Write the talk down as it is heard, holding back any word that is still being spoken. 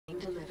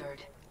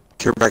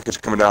Care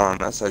package coming down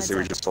on us. I see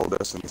we just hold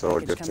this until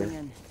it gets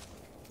here.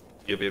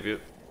 Yep.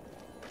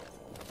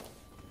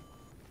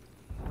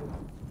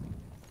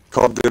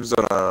 Call dibs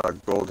on a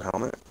gold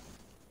helmet.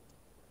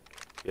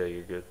 Yeah,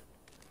 you're good.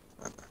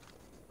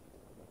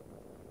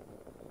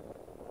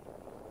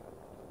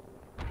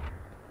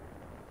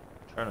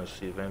 Trying to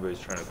see if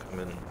anybody's trying to come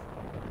in.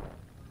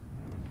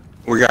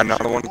 We got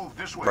another one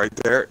right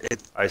there.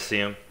 It I see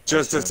him.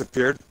 just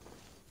disappeared.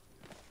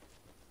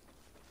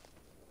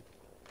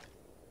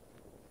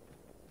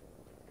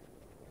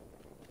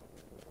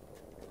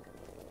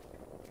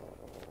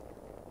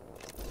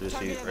 Just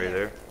see right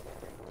there.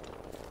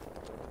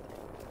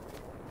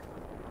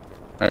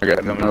 I got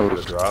Coming no for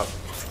the drop.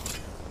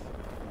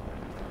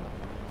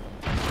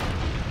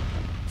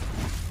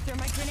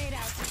 Thermite grenade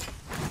out.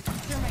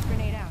 Thermite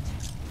grenade out.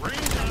 Bring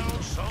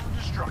down some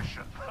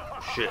destruction.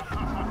 Shit.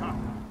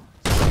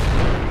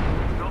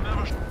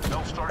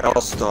 They'll start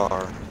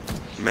L-Star.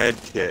 Med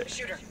kit.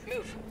 Shooter,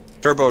 move.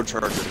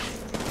 Turbocharger.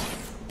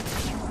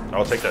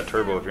 I'll take that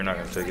turbo if you're not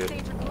gonna take it.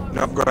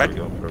 No, go There we ahead.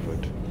 go.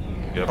 Perfect.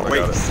 Yep, Oh, I wait,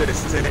 got it.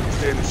 stay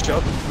in the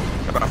shield.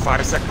 About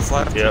 5 seconds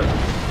left. Yep.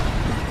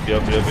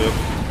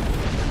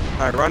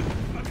 Alright, run.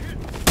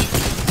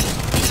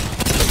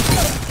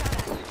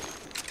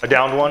 I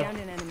downed one. Downed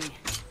an enemy.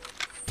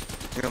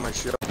 Get on my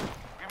shield. Give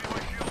me my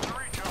shield to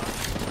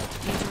recharge.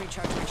 Need to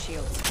recharge my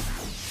shields.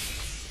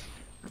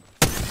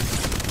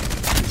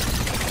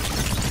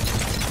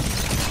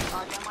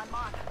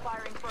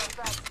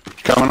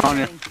 coming on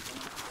you.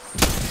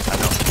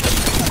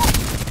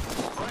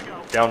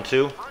 Down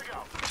two.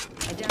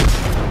 I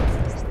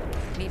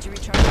downed. Need to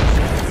recharge my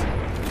shields.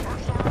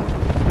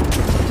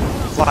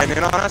 Flying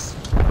in on us.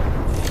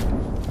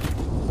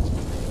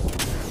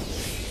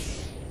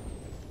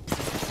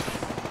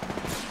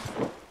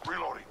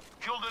 Reloading.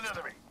 Killed an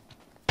enemy.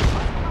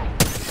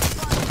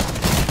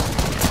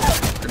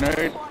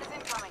 Grenade.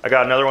 I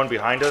got another one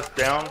behind us.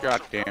 Down.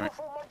 God damn it.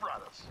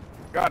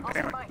 God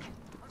damn it.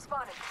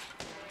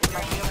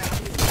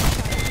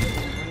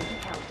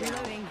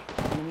 Reloading.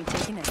 Enemy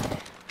taken out.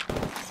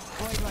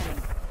 Void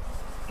running.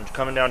 I'm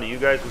coming down to you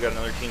guys. We got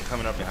another team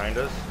coming up behind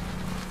us.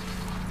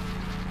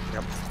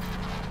 Yep.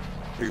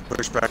 We can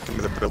push back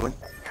into the building.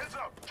 Heads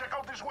up. Check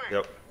out this way.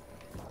 Yep.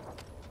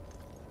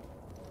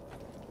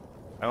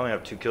 I only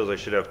have 2 kills. I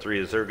should have 3.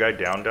 Is there a guy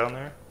down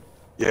there?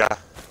 Yeah.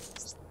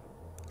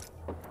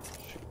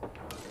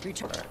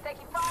 Recharge.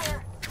 Taking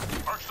fire.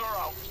 Arc star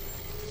out.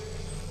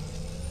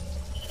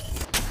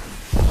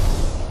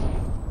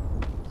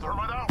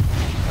 Thermite out.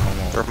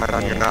 Thermite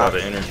on your Almost knob. out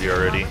of energy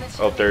already.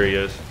 Oh, there he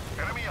is.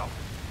 Enemy out.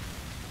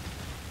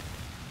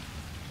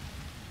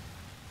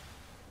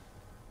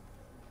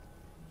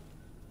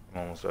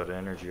 I'm almost out of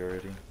energy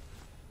already.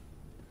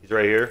 He's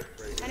right here.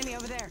 Enemy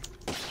over there.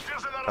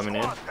 There's another Coming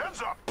in. squad.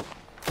 Heads up.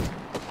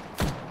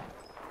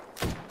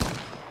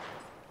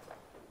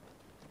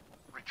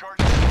 Recharge.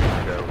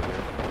 Guy over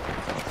here.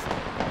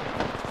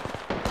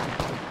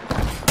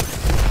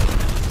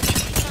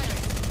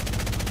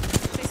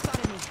 They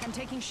spotted me. I'm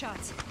taking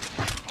shots.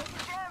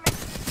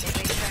 They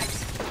laid traps.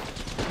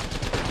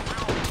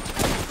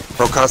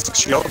 Pro caustic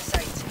shield.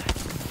 Sight.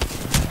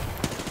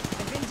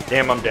 I've been down.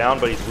 Damn, I'm down,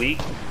 but he's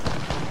weak.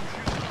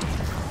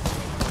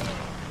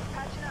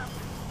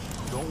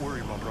 Don't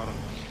worry, my brother.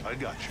 I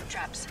got you.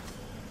 Traps.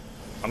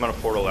 I'm gonna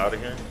portal out of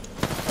here.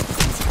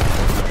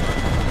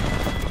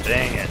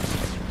 Dang it.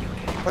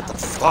 What the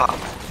fuck?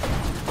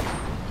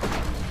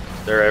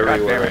 They're God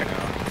everywhere damn right it. now.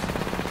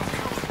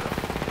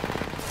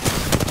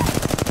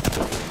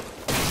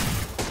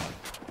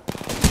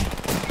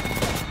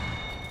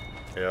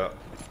 Yeah.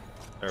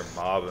 They're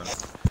mobbing.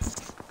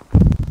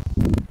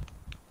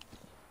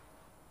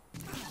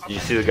 You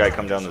see the guy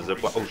come down the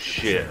zip line? Oh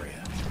shit.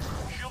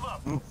 Shield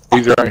up.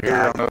 He's right here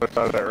on the other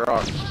side of that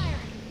rock.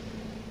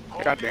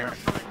 God damn it.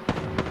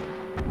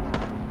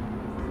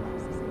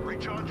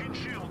 Recharging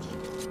shields.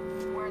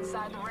 We're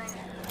inside the ring.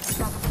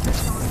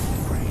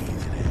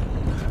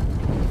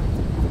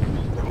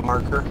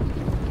 Marker.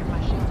 Give my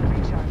shield to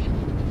recharge.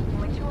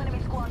 Only 2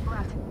 enemy squads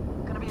left.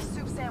 Gonna be a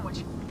soup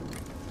sandwich.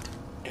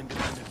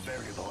 Independent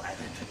variable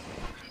added.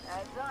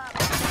 Heads up.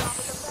 Top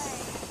of the bay.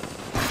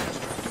 Gas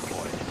trap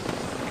deployed.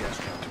 Gas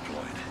trap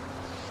deployed.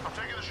 I'm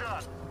taking the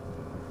shot.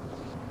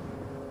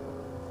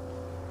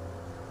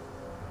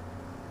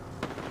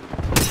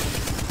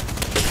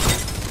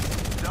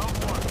 Down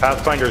one.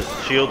 Pathfinder's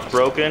shield's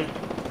broken.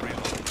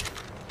 Reloading.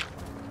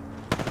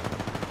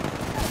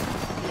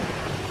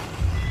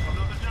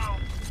 Another down.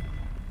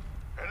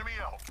 Enemy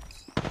out.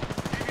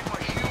 Give me my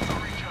shield to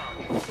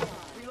recharge.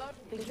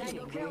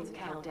 Beginning ring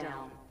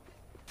countdown.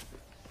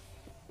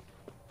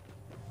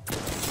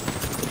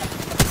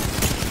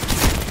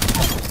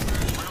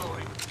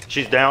 Reloading.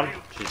 She's down.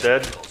 She's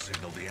dead. I'll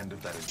signal the end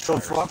of that Shield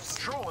entire flops.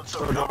 Trolling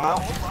Sort some of out.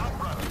 whole lot,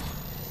 brother.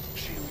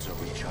 Shields are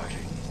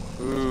recharging.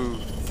 Ooh.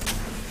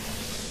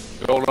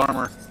 Gold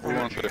armor. Who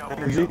wants it?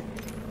 Energy.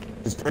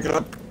 Just pick it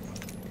up.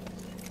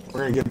 We're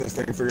gonna get this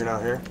thing figured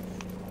out here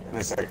in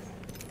a second.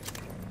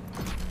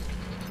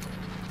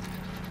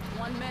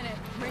 1 minute.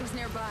 Rings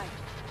nearby.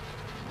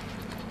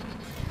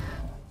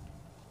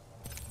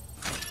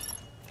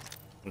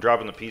 I'm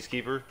dropping the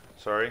Peacekeeper.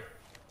 Sorry.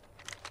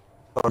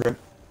 All good.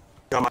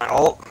 Got my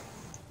ult.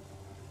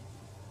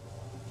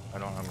 I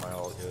don't have my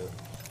ult yet.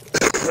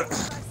 5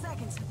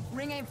 seconds.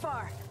 Ring ain't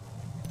far.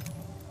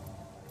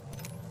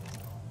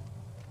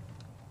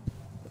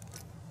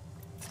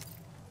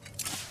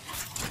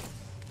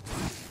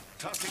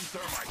 Tossing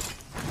thermite.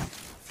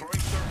 Throwing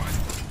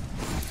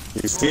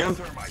thermite. You see him?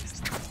 Thermite.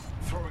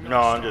 Throwing No,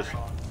 I'm another just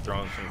thermite.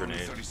 throwing some Only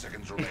grenades 30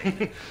 seconds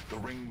remain. The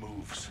ring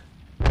moves.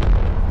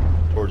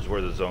 towards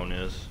where the zone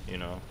is, you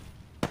know.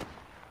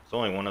 It's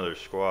only one other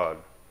squad.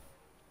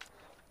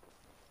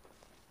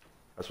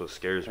 That's what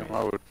scares me.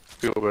 I would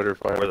feel better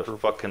if I Where had the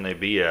fuck can they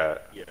be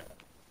at?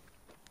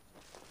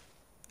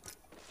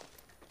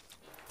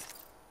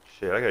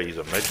 Shit, I gotta use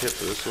a medkit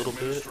for this little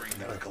bit.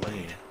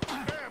 Clean. Hey,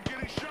 I'm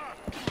getting shot.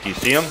 Do you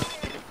see him?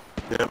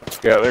 Yep.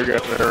 Yeah,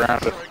 they're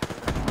around us.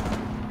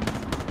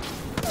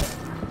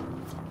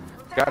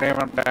 Got him,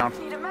 I'm down.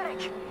 Need a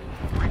medic.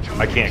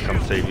 I can't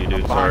come save you,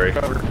 dude. Behind Sorry.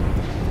 cover.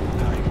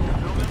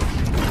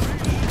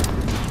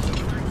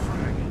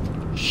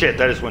 Shit,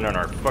 that just went on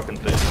our fucking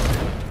thing.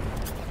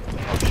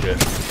 Oh shit.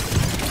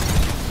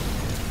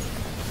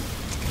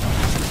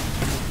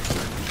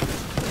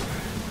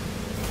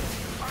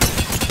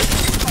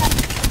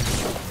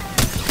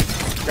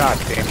 God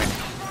damn it.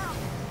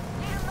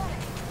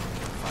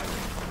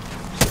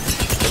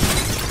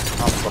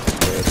 I'm fucking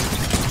dead.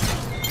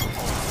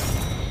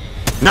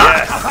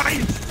 Nice!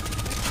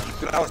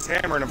 Dude, I was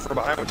hammering him from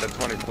behind with that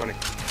 2020.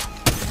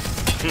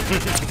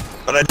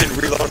 But I didn't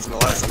reload from the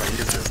last time I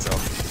used it, so.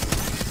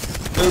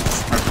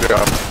 Oops. Good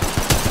job.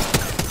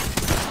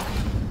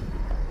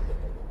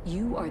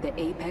 You are the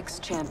Apex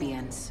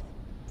Champions.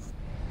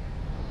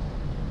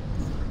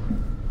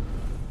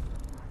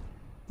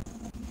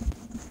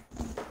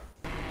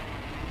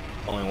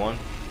 Only one?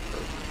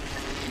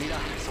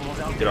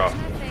 Get off.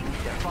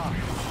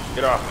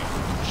 Get off.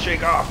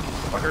 Shake off.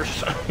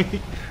 Fuckers.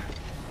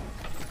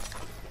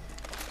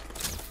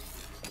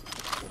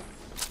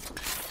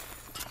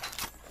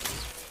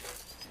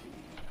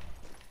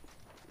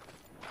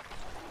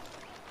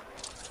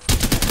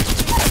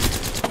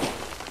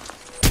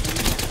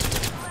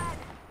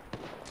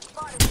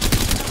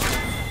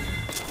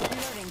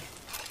 Reloading.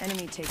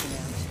 Enemy taken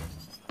out.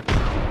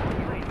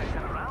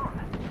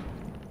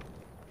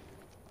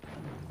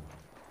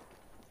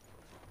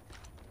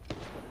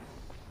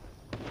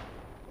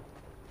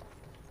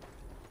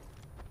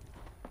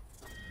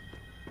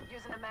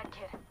 Using a med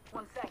kit.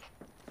 1 sec.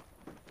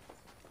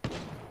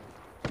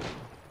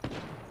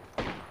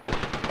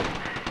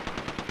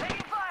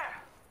 Taking fire.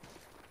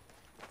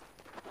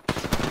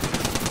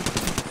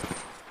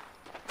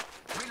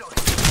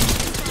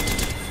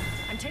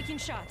 I'm taking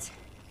shots.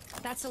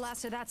 That's the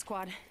last of that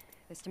squad.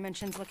 This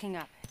dimension's looking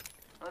up.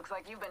 Looks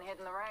like you've been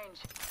hitting the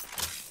range.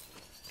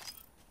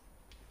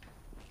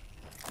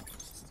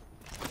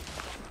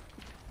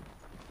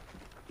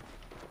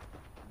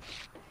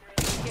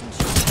 Getting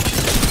shot.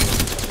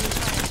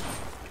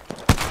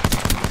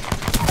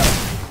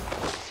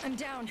 I'm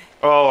down.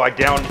 Oh, I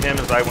downed him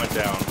as I went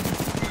down.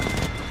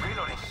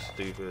 Reloading.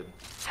 Stupid.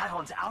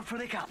 Talon's out for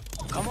the count.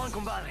 Come on,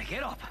 compadre,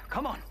 get up.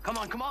 Come on, come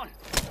on, come on.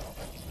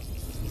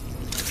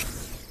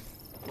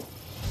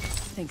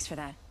 Thanks for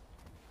that.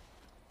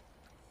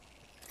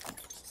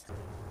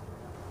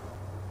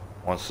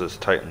 Once this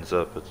tightens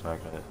up, it's not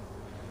gonna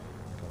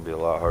be a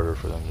lot harder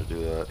for them to do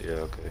that.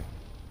 Yeah, okay.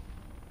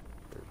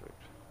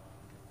 Perfect.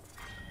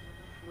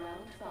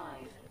 Round 5.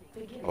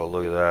 Begin. Oh,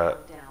 look at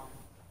that. Down.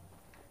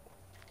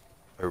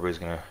 Everybody's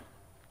gonna...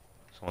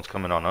 Someone's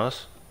coming on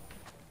us?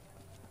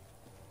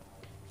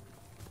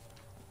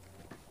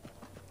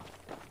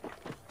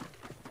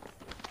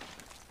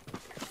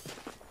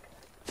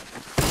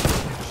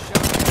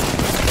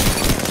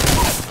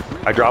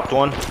 I dropped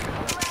one. They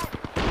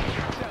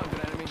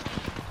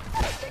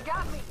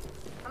got me.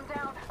 I'm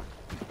down.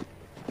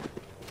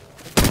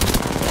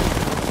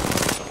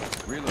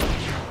 Reload.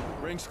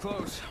 Ring's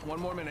close. 1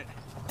 more minute.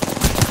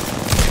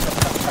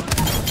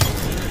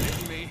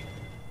 Hitting me.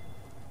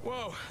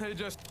 Whoa, they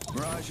just...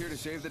 Mirage here to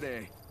save the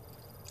day.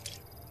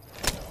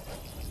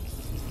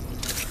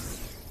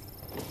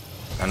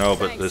 I know,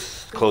 but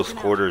this close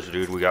quarters,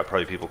 dude, we got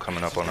probably people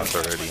coming up on us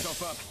already.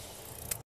 Myself up.